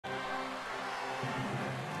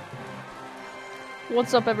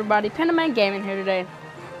What's up, everybody? Pentaman Gaming here today.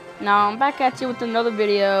 Now I'm back at you with another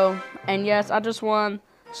video, and yes, I just won,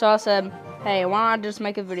 so I said, hey, why not just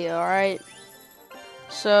make a video, alright?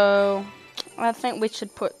 So I think we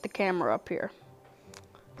should put the camera up here.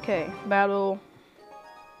 Okay, battle.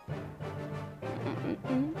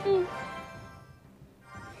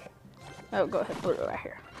 Oh, go ahead, put it right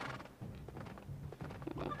here.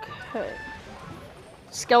 Okay.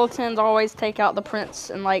 Skeletons always take out the prince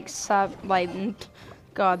and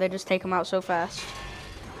God, they just take them out so fast.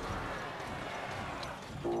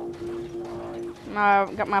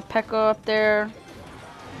 I've got my P.E.K.K.A. up there.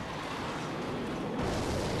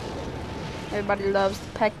 Everybody loves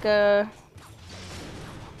the P.E.K.K.A.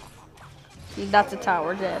 That's a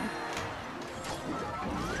tower dead.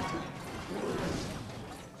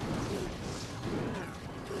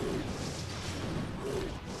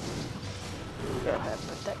 Go ahead,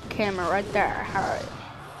 put that camera right there. Alright.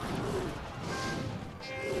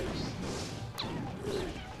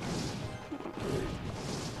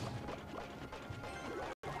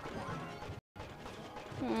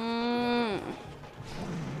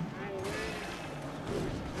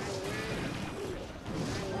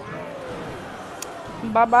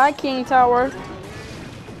 Bye-bye, King Tower.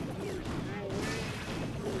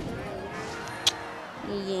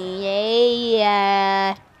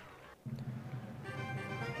 Yeah.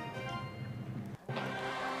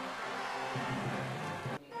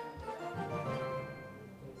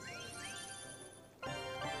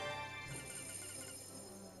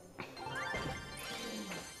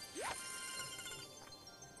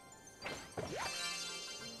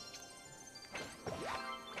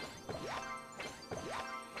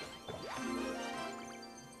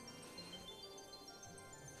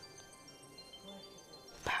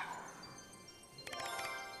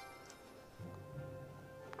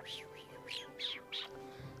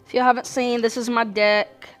 If you haven't seen, this is my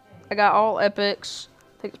deck. I got all epics.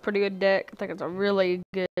 I think it's a pretty good deck. I think it's a really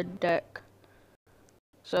good deck.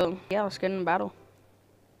 So, yeah, let's get in battle.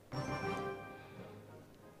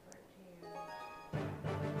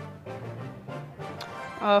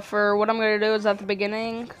 For what I'm going to do is at the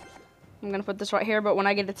beginning, I'm going to put this right here, but when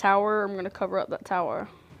I get a tower, I'm going to cover up that tower.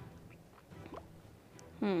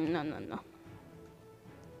 No.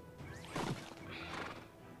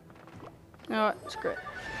 No, it's great.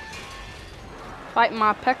 Fight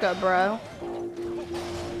my P.E.K.K.A, bro.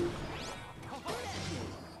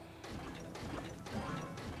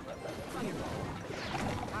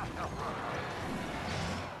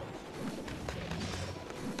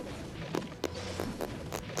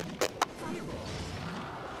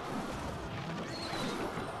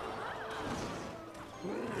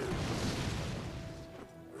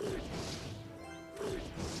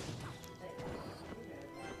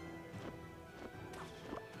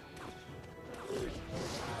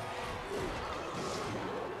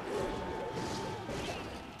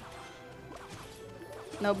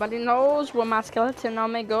 Nobody knows where my skeleton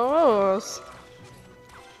army goes.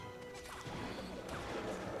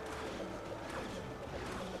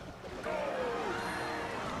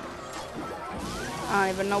 I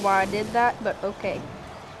don't even know why I did that, but okay.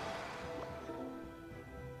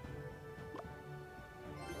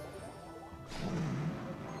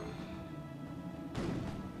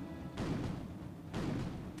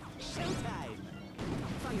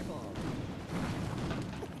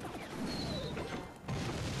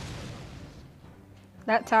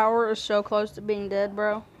 That tower is so close to being dead,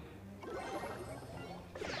 bro.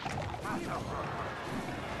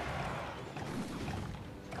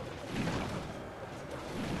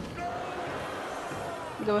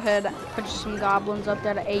 Go ahead, put some goblins up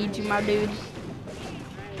there to aid you, my dude.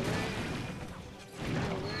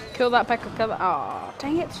 Kill that P.E.K.K.A, kill that. Aw,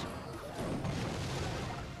 dang it.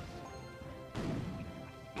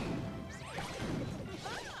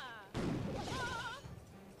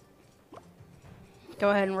 Go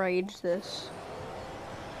ahead and rage this.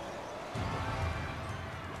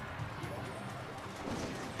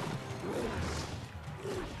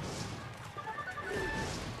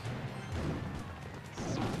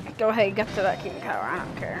 Go ahead, get to that King Tower. I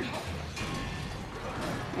don't care.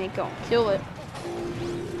 Ain't gonna kill it.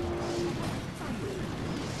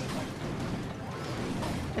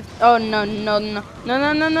 Oh no!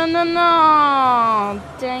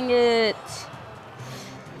 Dang it!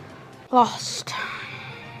 Lost.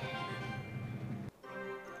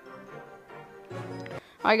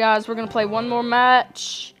 Alright guys, we're gonna play one more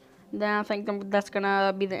match. Then I think that's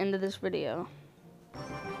gonna be the end of this video.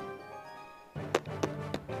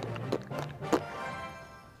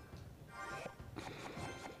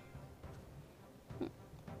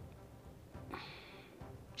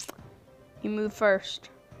 You move first.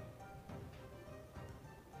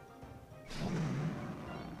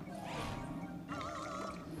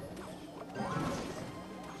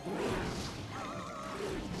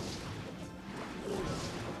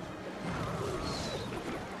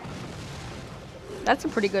 That's a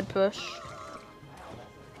pretty good push.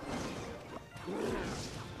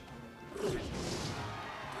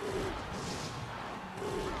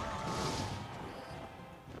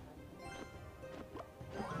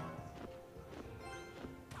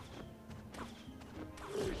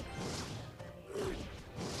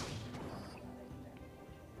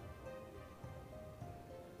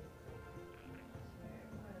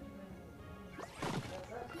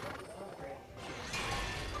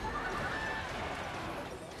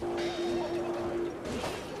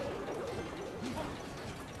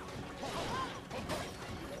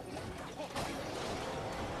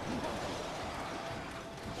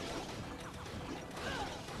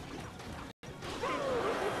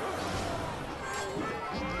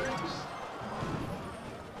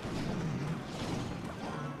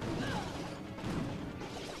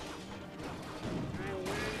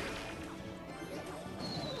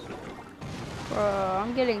 Bro,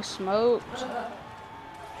 I'm getting smoked.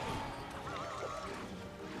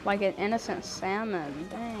 Like an innocent salmon.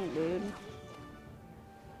 Dang, dude.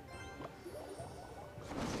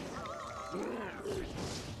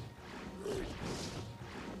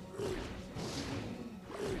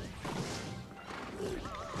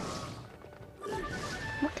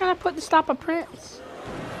 What can I put to stop a prince?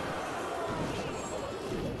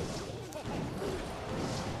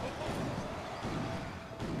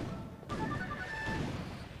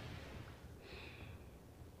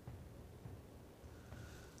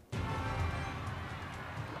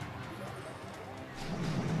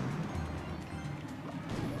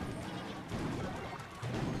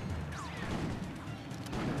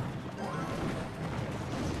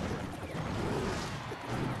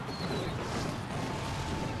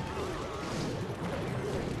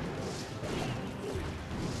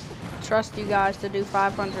 Trust you guys to do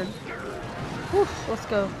 500. Whew, let's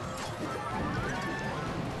go.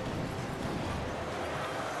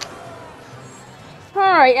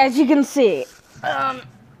 Alright, as you can see,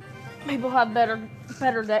 people have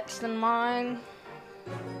better decks than mine.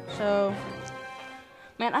 So,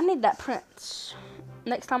 man, I need that prince.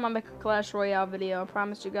 Next time I make a Clash Royale video, I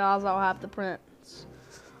promise you guys I'll have the prince.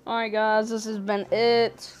 Alright guys, this has been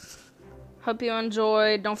it. Hope you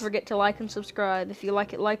enjoyed. Don't forget to like and subscribe. If you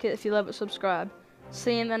like it, like it. If you love it, subscribe.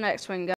 See you in the next one, guys.